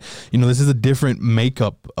fullback, but this is a different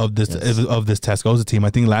makeup of this Tascosa team. I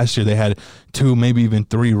think last year they had 2, maybe even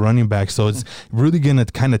 3 running backs. So it's really going to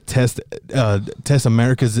kind of test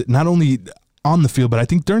America's not only on the field, but I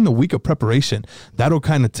think during the week of preparation, that'll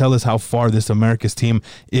kind of tell us how far this Americas team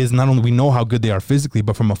is. Not only we know how good they are physically,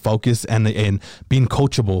 but from a focus and being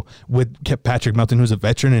coachable with Patrick Melton, who's a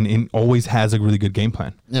veteran and always has a really good game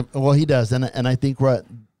plan. Yeah, well, he does, and I think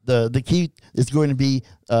the key is going to be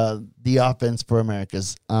the offense for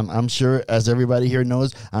Americas. I'm sure, as everybody here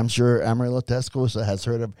knows, I'm sure Amarillo Tascosa has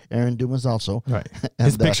heard of Aaron Dumas also. Right.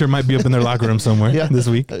 His picture might be up in their locker room somewhere this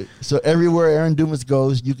week. So everywhere Aaron Dumas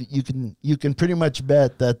goes, you can pretty much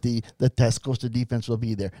bet that the Tascosa defense will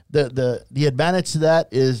be there. The advantage to that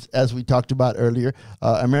is, as we talked about earlier,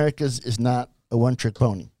 Americas is not a one-trick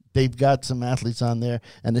pony. They've got some athletes on there,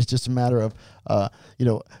 and it's just a matter of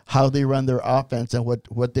how they run their offense and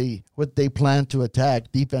what they plan to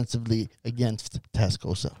attack defensively against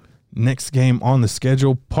Tascosa. Next game on the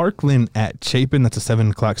schedule, Parkland at Chapin. That's a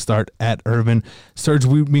 7 o'clock start at Irvin. Serge,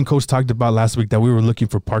 me and Coach talked about last week that we were looking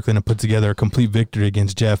for Parkland to put together a complete victory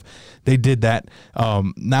against Jeff. They did that.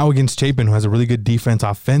 Now against Chapin, who has a really good defense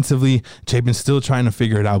offensively. Chapin's still trying to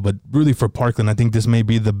figure it out, but really for Parkland, I think this may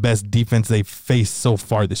be the best defense they've faced so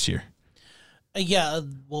far this year.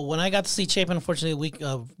 Well, when I got to see Chapin, unfortunately,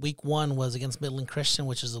 week 1 was against Midland Christian,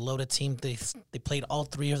 which is a loaded team. They played all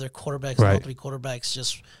 3 of their quarterbacks. Right. All 3 quarterbacks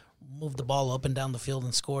just moved the ball up and down the field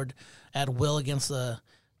and scored at will against the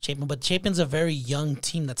Chapin. But Chapin's a very young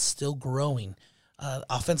team that's still growing.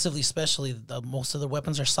 Offensively, especially, most of the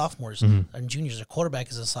weapons are sophomores and juniors. Their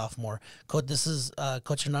quarterback is a sophomore.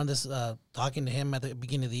 Coach Hernandez, talking to him at the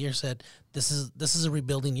beginning of the year, said this is a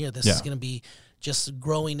rebuilding year. This is going to be just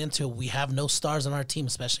growing into. We have no stars on our team,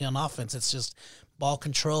 especially on offense. It's just ball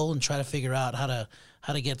control and try to figure out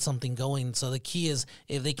how to get something going. So the key is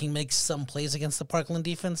if they can make some plays against the Parkland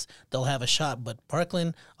defense, they'll have a shot. But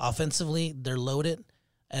Parkland, offensively, they're loaded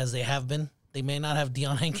as they have been. They may not have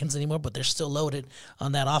Deion Hankins anymore, but they're still loaded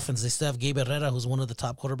on that offense. They still have Gabe Herrera, who's one of the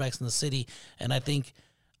top quarterbacks in the city. And I think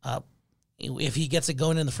if he gets it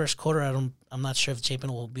going in the first quarter, I'm not sure if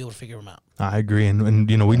Chapin will be able to figure him out. I agree, and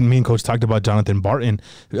me and Coach talked about Jonathan Barton.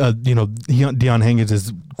 Deion Hankins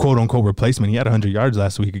is quote unquote replacement. He had 100 yards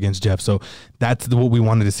last week against Jeff, so that's what we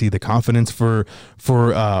wanted to see. The confidence for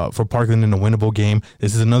Parkland in a winnable game.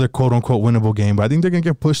 This is another quote unquote winnable game, but I think they're gonna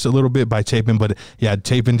get pushed a little bit by Chapin. But yeah,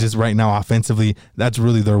 Chapin just right now offensively, that's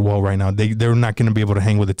really their woe right now. They're not gonna be able to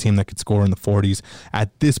hang with a team that could score in the 40s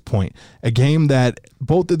at this point. A game that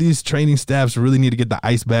both of these training staffs really need to get the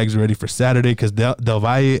ice bags ready for Saturday, because Del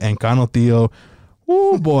Valle and Canutillo.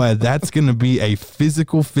 Oh boy, that's going to be a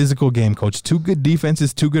physical game, Coach. Two good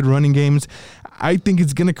defenses, two good running games. I think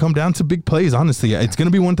it's going to come down to big plays, honestly. It's going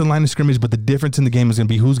to be one to the line of scrimmage, but the difference in the game is going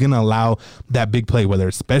to be who's going to allow that big play, whether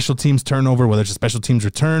it's special teams turnover, whether it's a special teams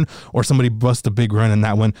return, or somebody busts a big run in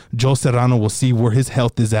that one. Joel Serrano, will see where his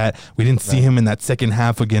health is at. We didn't see him in that second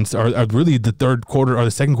half against, or really the third quarter or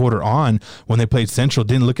the second quarter on when they played Central.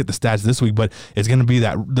 Didn't look at the stats this week, but it's going to be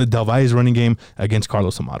the Del Valle's running game against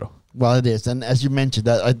Carlos Amado. Well, it is, and as you mentioned,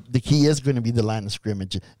 the key is going to be the line of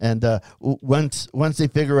scrimmage. And once they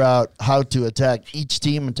figure out how to attack each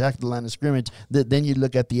team, attack the line of scrimmage, then you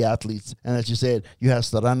look at the athletes. And as you said, you have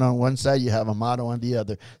Serrano on one side, you have Amado on the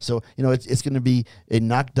other. So it's going to be a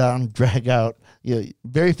knockdown, drag out.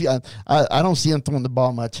 Very few. I don't see him throwing the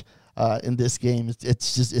ball much in this game.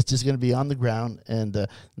 It's just going to be on the ground, and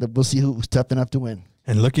we'll see who's tough enough to win.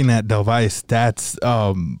 And looking at Del Valle's stats,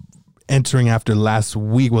 entering after last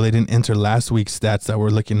week. Well, they didn't enter last week's stats that we're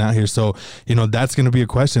looking at here. So, that's going to be a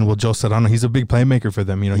question. Well, Joe Serrano, he's a big playmaker for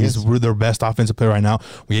them. He's their best offensive player right now.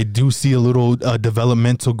 We do see a little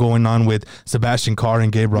developmental going on with Sebastian Carr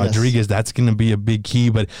and Gabe Rodriguez. Yes. That's going to be a big key.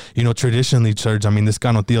 But, traditionally, Serge, this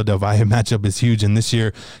Canutillo Del Valle matchup is huge. And this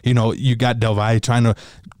year, you got Del Valle trying to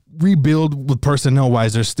rebuild with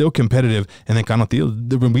personnel-wise. They're still competitive. And then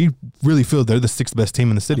Canutillo, we really feel they're the sixth best team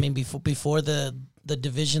in the city. Before the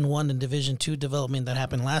Division I and Division II development that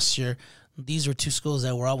happened last year, these were two schools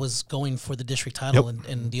that were always going for the district title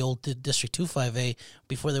in the old District 2 5A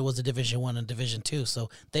before there was a Division I and Division II. So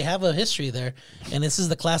they have a history there. And this is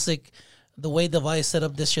the classic, the way Del Valle is set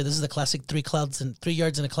up this year, this is the classic 3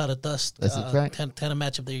 yards in a cloud of dust. That's right. Kind of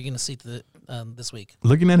matchup that you're going to see this week.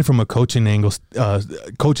 Looking at it from a coaching angle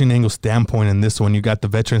standpoint in this one, you got the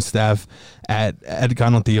veteran staff at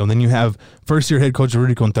Canutillo, and then you have first-year head coach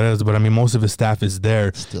Rudy Contreras, but most of his staff is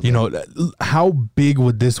there. How big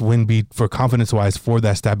would this win be for confidence-wise for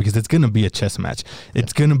that staff? Because it's going to be a chess match.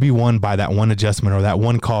 It's going to be won by that one adjustment or that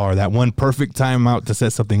one call or that one perfect timeout to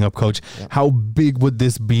set something up, Coach. How big would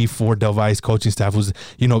this be for Del Valle's coaching staff?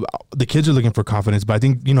 The kids are looking for confidence, but I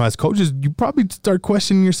think, as coaches, you probably start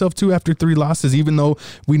questioning yourself too after 3 losses, even though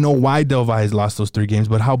we know why Del Valle has lost those 3 games.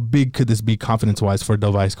 But how big could this be confidence-wise for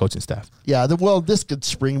Del Valle's coaching staff? Yeah, this could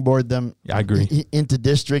springboard them. I agree. Into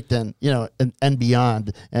district and and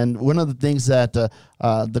beyond. And one of the things that the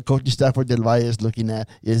coaching staff for Del Valle is looking at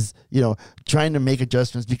is trying to make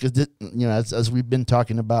adjustments, because as we've been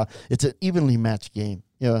talking about, it's an evenly matched game.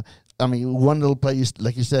 One little play,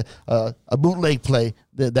 like you said, a bootleg play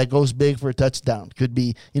that goes big for a touchdown could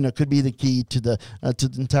be the key to the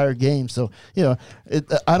entire game. So I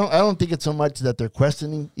don't think it's so much that they're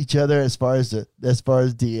questioning each other as far as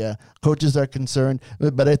the coaches are concerned,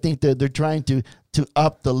 but I think they're trying to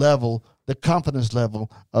up the level, the confidence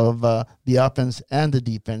level of the offense and the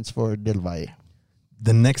defense for Del Valle.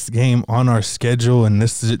 The next game on our schedule, and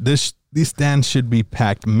these stands should be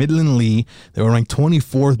packed. Midland Lee, they were ranked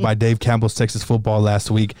 24th by Dave Campbell's Texas Football last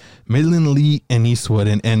week. Midland Lee and Eastwood,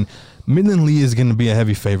 and Midland Lee is going to be a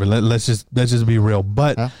heavy favorite. Let's just be real.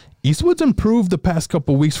 But Eastwood's improved the past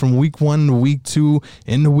couple of weeks from week 1 to week 2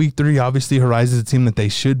 into week 3. Obviously, Horizon's a team that they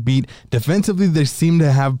should beat. Defensively, they seem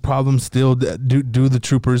to have problems still, do the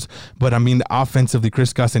Troopers. But, offensively,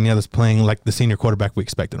 Chris Castaneda's playing like the senior quarterback we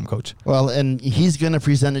expected him, Coach. Well, and he's going to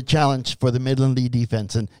present a challenge for the Midland Lee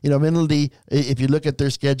defense. And, Midland Lee, if you look at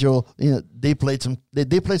their schedule, they played some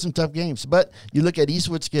tough games. But you look at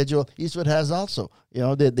Eastwood's schedule, Eastwood has also.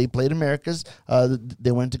 They played Americas.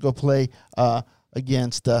 They went to go play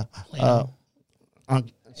against Plano.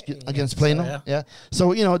 Yeah.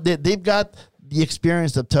 So they've got the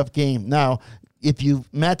experience of tough game. Now, if you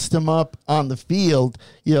match them up on the field,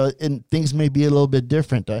 and things may be a little bit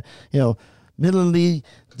different. Midland Lee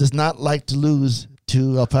does not like to lose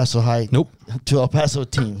to El Paso High. Nope. To El Paso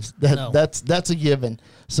teams. That's a given.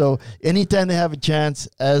 So anytime they have a chance,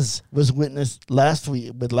 as was witnessed last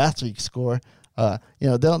week with last week's score,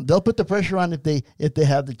 they'll put the pressure on if they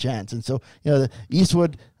have the chance. And so the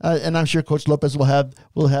Eastwood, and I'm sure Coach Lopez will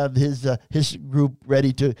have his group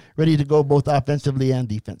ready to go both offensively and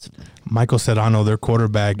defensively. Michael Serrano, their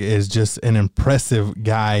quarterback, is just an impressive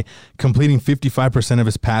guy, completing 55% of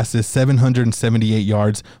his passes, 778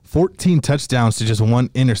 yards, 14 touchdowns to just 1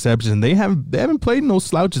 interception. They haven't played no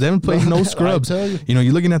slouches. They haven't played no scrubs.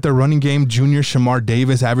 You're looking at their running game. Junior Shamar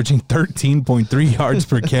Davis averaging 13.3 yards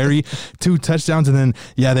per carry, 2 touchdowns, and then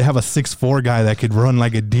they have a 6'4" guy that could run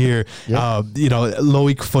like a deer. Yep.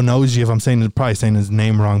 Loic Fonoji, if I'm probably saying his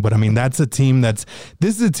name wrong, but I mean this is a team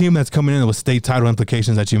that's coming in with state title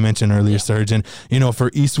implications that you mentioned earlier, Serge. And for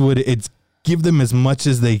Eastwood, it's give them as much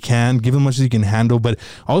as they can, give them as much as you can handle, but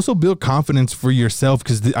also build confidence for yourself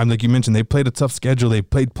because, like you mentioned, they played a tough schedule. They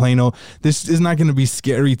played Plano. This is not going to be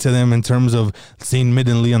scary to them in terms of seeing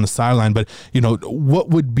Midland Lee on the sideline, but, what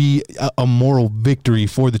would be a moral victory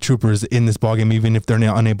for the Troopers in this ballgame, even if they're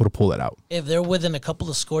now unable to pull it out? If they're within a couple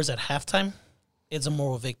of scores at halftime, it's a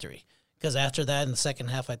moral victory. Because after that, in the second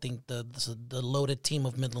half, I think the loaded team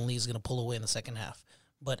of Midland Lee is going to pull away in the second half.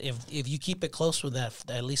 But if you keep it close with that,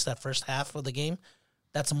 at least that first half of the game,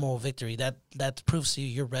 that's a moral victory. That proves to you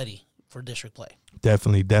you're ready for district play.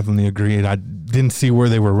 Definitely agreed. I didn't see where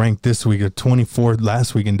they were ranked this week, 24th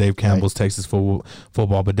last week in Dave Campbell's Texas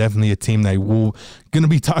football, but definitely a team that will going to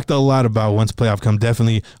be talked a lot about once playoff come.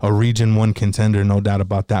 Definitely a Region 1 contender, no doubt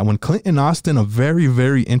about that one. Clinton Austin, a very,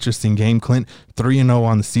 very interesting game. Clint 3-0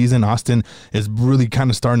 on the season. Austin is really kind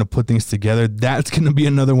of starting to put things together. That's going to be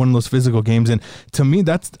another one of those physical games, and to me,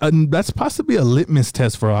 that's possibly a litmus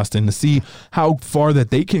test for Austin to see how far that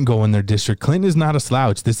they can go in their district. Clinton is not a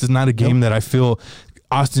slouch. This is not a game that I feel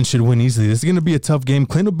Austin should win easily. This is going to be a tough game.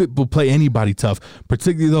 Clinton will play anybody tough,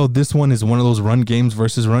 particularly though this one is one of those run games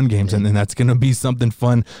versus run games, and that's going to be something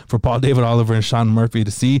fun for Paul David Oliver and Sean Murphy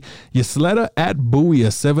to see. Ysleta at Bowie, a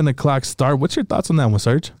 7:00 start. What's your thoughts on that one,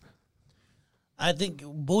 Serge? I think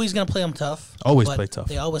Bowie's going to play them tough. Always play tough.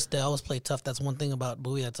 They always play tough. That's one thing about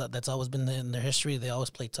Bowie. That's always been in their history. They always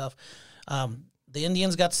play tough. The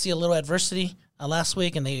Indians got to see a little adversity last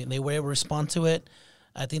week, and they were able to respond to it.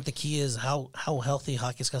 I think the key is how healthy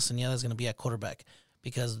Jaques Castañeda is going to be at quarterback,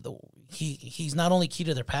 because he's not only key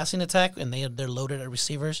to their passing attack, and they're loaded at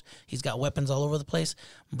receivers. He's got weapons all over the place,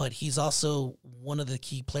 but he's also one of the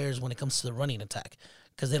key players when it comes to the running attack,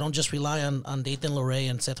 because they don't just rely on Dathan Lorey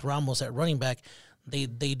and Seth Ramos at running back. They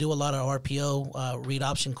do a lot of RPO, read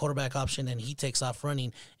option, quarterback option, and he takes off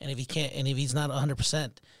running. And if he's not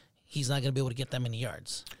 100%, he's not going to be able to get that many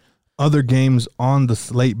yards. Other games on the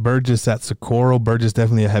slate: Burgess at Socorro. Burgess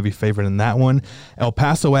definitely a heavy favorite in that one. El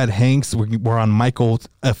Paso at Hanks. We're on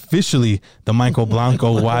officially the Michael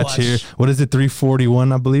Blanco watch here. What is it,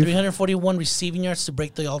 341, I believe? 341 receiving yards to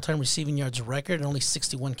break the all-time receiving yards record, and only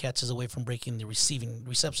 61 catches away from breaking the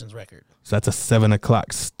receptions record. So that's a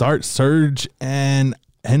 7:00 start. Surge and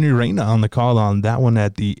Henry Reyna on the call on that one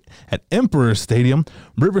at Emperor Stadium.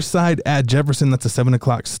 Riverside at Jefferson, that's a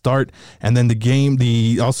 7:00 start. And then the game,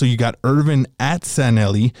 also you got Irvin at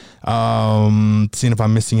Sanelli. Seeing if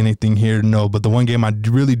I'm missing anything here. No, but the one game I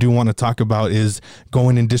really do want to talk about is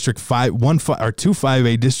going in District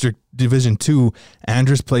 2-5A District Division 2.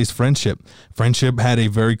 Andress plays Friendship. Friendship had a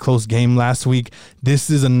very close game last week.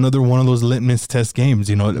 This is another one of those litmus test games.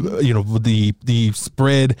 The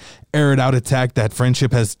spread, air it out attack that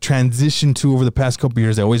Friendship has transitioned to over the past couple of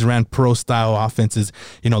years. They always ran pro style offenses.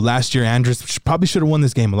 Last year Andress probably should have won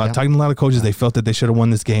this game. Talking to a lot of coaches, they felt that they should have won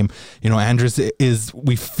this game. Andress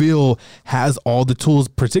we feel has all the tools,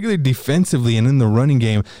 particularly defensively and in the running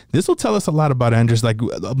game. This will tell us a lot about Andress, like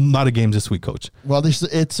a lot of games this week, Coach. Well,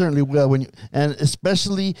 it certainly will. And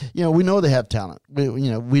especially, we know they have talent. We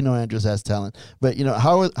know Andress has talent, but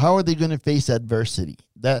how are they going to face adversity?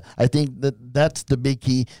 That I think that's the big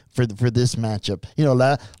key for this matchup.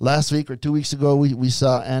 Last week or 2 weeks ago, we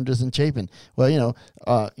saw Andress and Chapin. Well,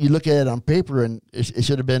 you look at it on paper and it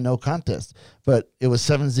should have been no contest, but it was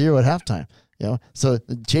 7-0 at halftime. So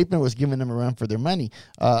Chapin was giving them a run for their money.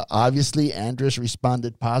 Obviously, Andress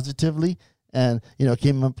responded positively and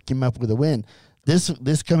came up with a win.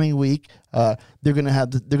 This coming week, they're going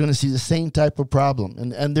to see the same type of problem,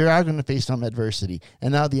 and they are going to face some adversity.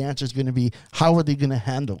 And now the answer is going to be, how are they going to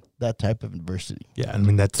handle that type of adversity. Yeah, I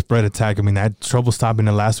mean, that spread attack, I mean, that trouble stopping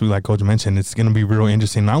it last week, like Coach mentioned, it's going to be real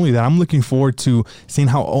interesting. Not only that, I'm looking forward to seeing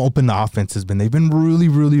how open the offense has been. They've been really,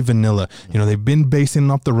 really vanilla. You know, they've been basing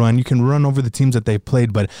off the run. You can run over the teams that they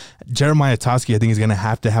played, but Jeremiah Toski, I think, is going to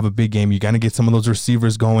have a big game. You got to get some of those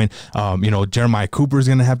receivers going. You know, Jeremiah Cooper is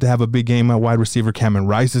going to have a big game at wide receiver. Cameron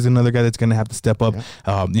Rice is another guy that's going to have to step up.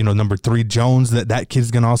 You know, number 3, Jones, that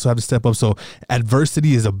kid's going to also have to step up. So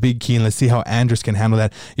adversity is a big key, and let's see how Andrus can handle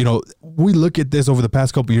that. You know, we look at this over the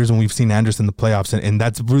past couple of years when we've seen Andrus in the playoffs, and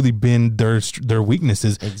that's really been their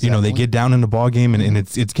weaknesses. Exactly. You know, they get down in the ball game and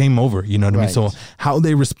it's game over. You know what I mean? So how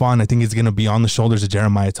they respond, I think, is going to be on the shoulders of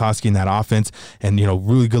Jeremiah Toski in that offense. And, you know,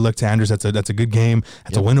 really good luck to Andrus. That's a good game.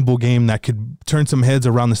 That's a winnable game that could turn some heads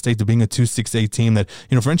around the state to being a 2-6-8 team that,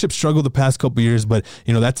 you know, Friendship struggled the past couple of years, but,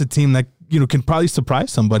 you know, that's a team that, you know, can probably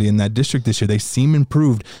surprise somebody in that district this year. They seem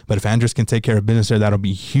improved, but if Andrus can take care of business there, that'll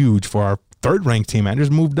be huge for our third-ranked team. Andrus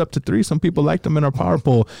moved up to 3. Some people liked him in our power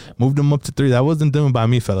poll. Moved him up to 3. That wasn't done by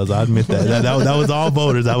me, fellas. I admit that. That was all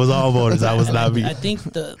voters. That was all voters. That was not me. I think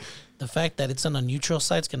the fact that it's on a neutral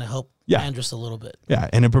site is going to help Andrus a little bit. Yeah,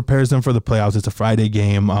 and it prepares them for the playoffs. It's a Friday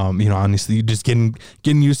game. You know, honestly, just getting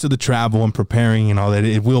used to the travel and preparing and all that.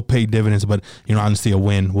 It will pay dividends, but, you know, honestly, a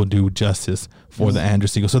win will do justice for the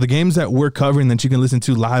Andrus Eagles. So the games that we're covering that you can listen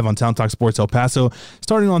to live on Town Talk Sports El Paso,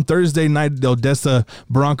 starting on Thursday night, the Odessa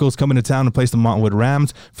Broncos coming to town to place the Montwood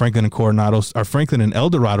Rams. Franklin and El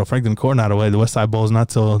Dorado. Franklin and Coronado, the West Side Bowl is not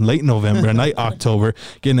till late November, late October.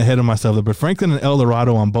 Getting ahead of myself there. But Franklin and El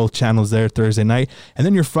Dorado on both channels there Thursday night. And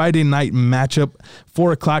then your Friday night matchup,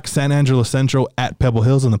 4 o'clock, San Angelo Central at Pebble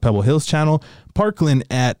Hills on the Pebble Hills channel. Parkland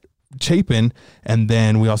at Chapin, and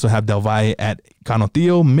then we also have Del Valle at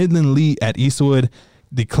Canotillo, Midland Lee at Eastwood,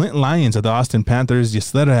 the Clinton Lions at the Austin Panthers,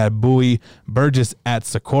 Ysleta at Bowie, Burgess at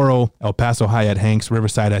Socorro, El Paso High at Hanks,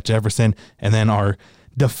 Riverside at Jefferson, and then our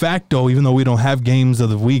de facto, even though we don't have games of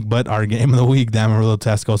the week, but our game of the week, the Amarillo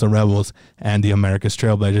Tascosa Rebels and the Americas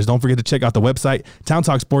Trailblazers. Don't forget to check out the website,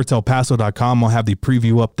 towntalksportselpaso.com. I'll have the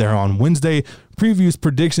preview up there on Wednesday. Previews,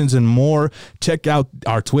 predictions, and more. Check out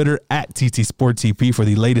our Twitter at TTSportsEP for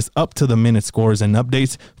the latest up-to-the-minute scores and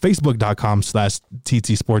updates.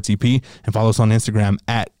 Facebook.com/TTSportsEP. And follow us on Instagram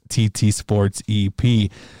at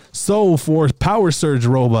TTSportsEP. So for Power Surge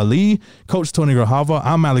Roba Lee, Coach Tony Grajava,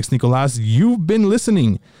 I'm Alex Nicolas. You've been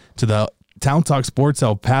listening to the Town Talk Sports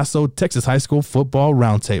El Paso Texas High School Football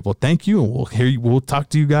Roundtable. Thank you. We'll talk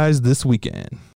to you guys this weekend.